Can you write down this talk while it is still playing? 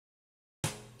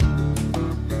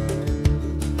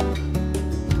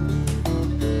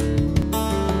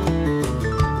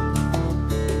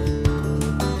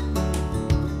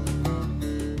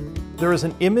There is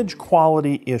an image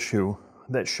quality issue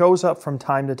that shows up from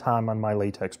time to time on my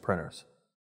latex printers.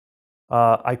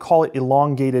 I call it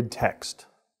elongated text.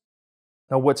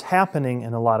 Now what's happening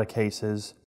in a lot of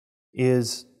cases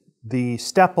is the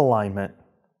step alignment,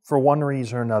 for one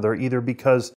reason or another, either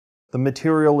because the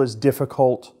material is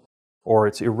difficult or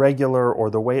it's irregular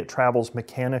or the way it travels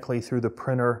mechanically through the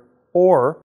printer,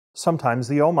 or sometimes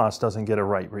the OMOS doesn't get a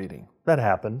right reading. That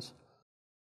happens.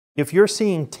 If you're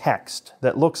seeing text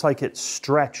that looks like it's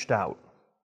stretched out,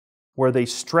 where they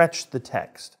stretch the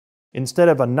text, instead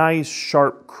of a nice,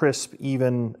 sharp, crisp,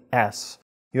 even S,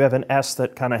 you have an S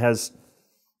that kind of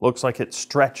looks like it's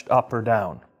stretched up or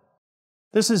down.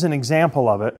 This is an example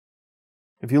of it.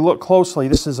 If you look closely,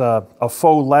 this is a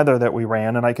faux leather that we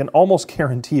ran, and I can almost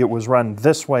guarantee it was run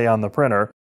this way on the printer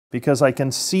because I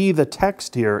can see the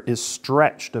text here is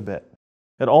stretched a bit.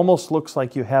 It almost looks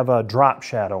like you have a drop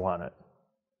shadow on it.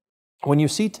 When you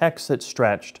see text that's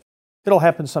stretched, it'll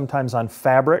happen sometimes on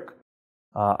fabric.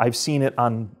 I've seen it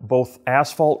on both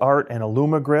asphalt art and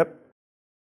Elongated.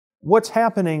 What's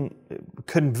happening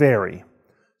can vary.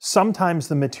 Sometimes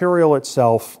the material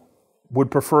itself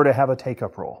would prefer to have a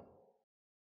take-up roll.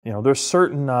 You know, there's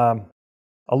certain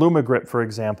Elongated, for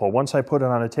example, once I put it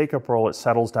on a take-up roll, it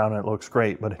settles down and it looks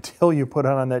great. But until you put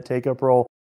it on that take-up roll,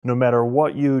 no matter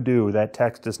what you do, that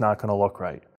text is not going to look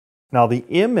right. Now, the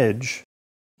image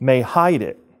may hide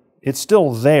it. It's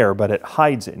still there, but it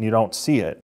hides it and you don't see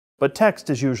it. But text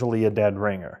is usually a dead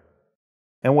ringer.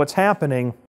 And what's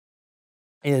happening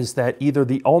is that either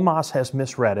the OMOS has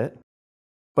misread it,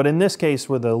 but in this case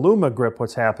with the Elongated,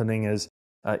 what's happening is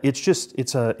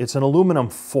it's an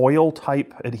aluminum foil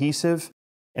type adhesive,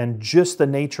 and just the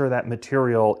nature of that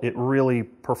material, it really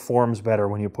performs better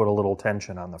when you put a little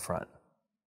tension on the front.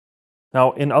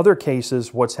 Now, in other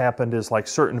cases, what's happened is like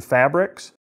certain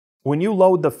fabrics, when you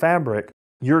load the fabric,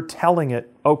 you're telling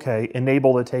it, okay,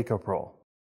 enable the take-up roll.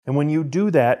 And when you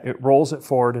do that, it rolls it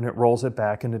forward and it rolls it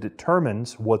back and it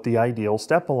determines what the ideal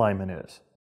step alignment is.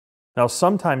 Now,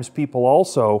 sometimes people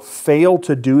also fail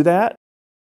to do that.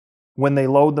 When they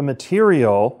load the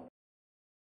material,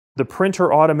 the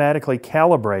printer automatically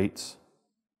calibrates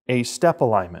a step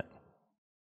alignment.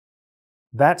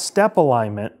 That step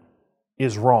alignment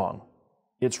is wrong.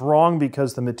 It's wrong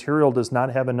because the material does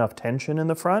not have enough tension in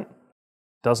the front,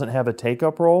 doesn't have a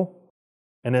take-up roll,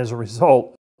 and as a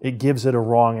result, it gives it a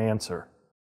wrong answer.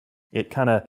 It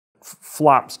kind of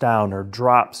flops down or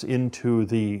drops into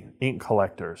the ink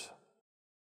collectors.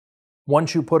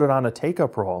 Once you put it on a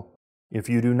take-up roll, if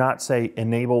you do not say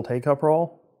enable take-up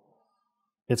roll,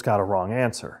 it's got a wrong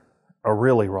answer, a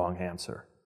really wrong answer,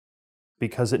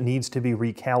 because it needs to be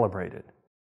recalibrated.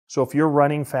 So if you're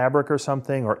running fabric or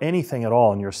something or anything at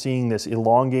all and you're seeing this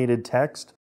elongated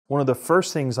text, one of the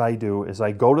first things I do is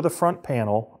I go to the front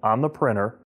panel on the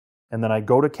printer and then I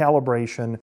go to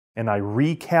calibration and I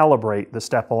recalibrate the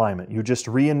step alignment. You just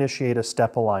reinitiate a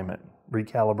step alignment,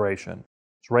 recalibration.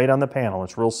 It's right on the panel,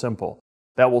 it's real simple.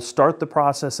 That will start the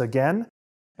process again,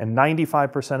 and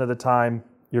 95% of the time,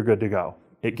 you're good to go.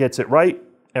 It gets it right,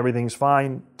 everything's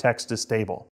fine, text is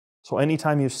stable. So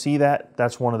anytime you see that,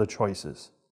 that's one of the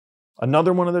choices.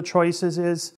 Another one of the choices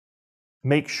is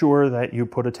make sure that you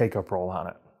put a take-up roll on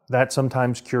it. That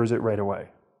sometimes cures it right away.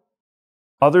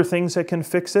 Other things that can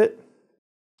fix it,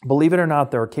 believe it or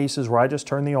not, there are cases where I just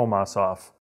turn the OMOS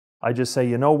off. I just say,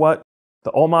 you know what?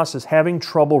 The OMOS is having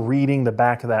trouble reading the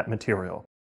back of that material.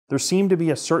 There seem to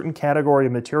be a certain category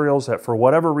of materials that for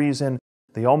whatever reason,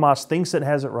 the OMOS thinks it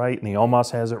has it right and the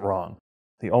OMOS has it wrong.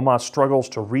 The OMOS struggles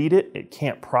to read it, it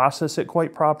can't process it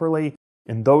quite properly.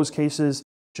 In those cases,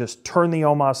 just turn the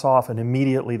OMOS off and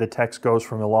immediately the text goes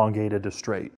from elongated to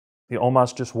straight. The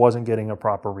OMOS just wasn't getting a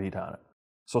proper read on it.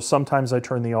 So sometimes I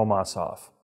turn the OMOS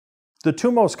off. The two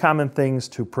most common things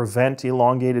to prevent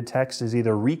elongated text is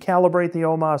either recalibrate the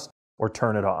OMOS or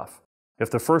turn it off. If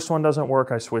the first one doesn't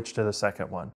work, I switch to the second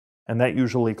one. And that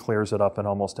usually clears it up in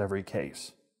almost every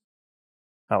case.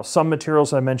 Now, some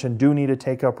materials I mentioned do need a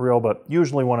take-up reel, but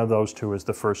usually one of those two is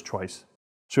the first choice.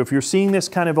 So if you're seeing this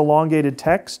kind of elongated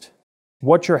text,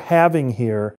 what you're having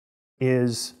here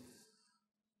is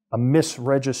a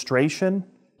misregistration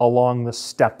along the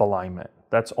step alignment.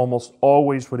 That's almost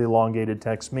always what elongated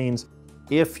text means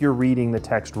if you're reading the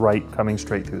text right coming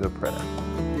straight through the printer.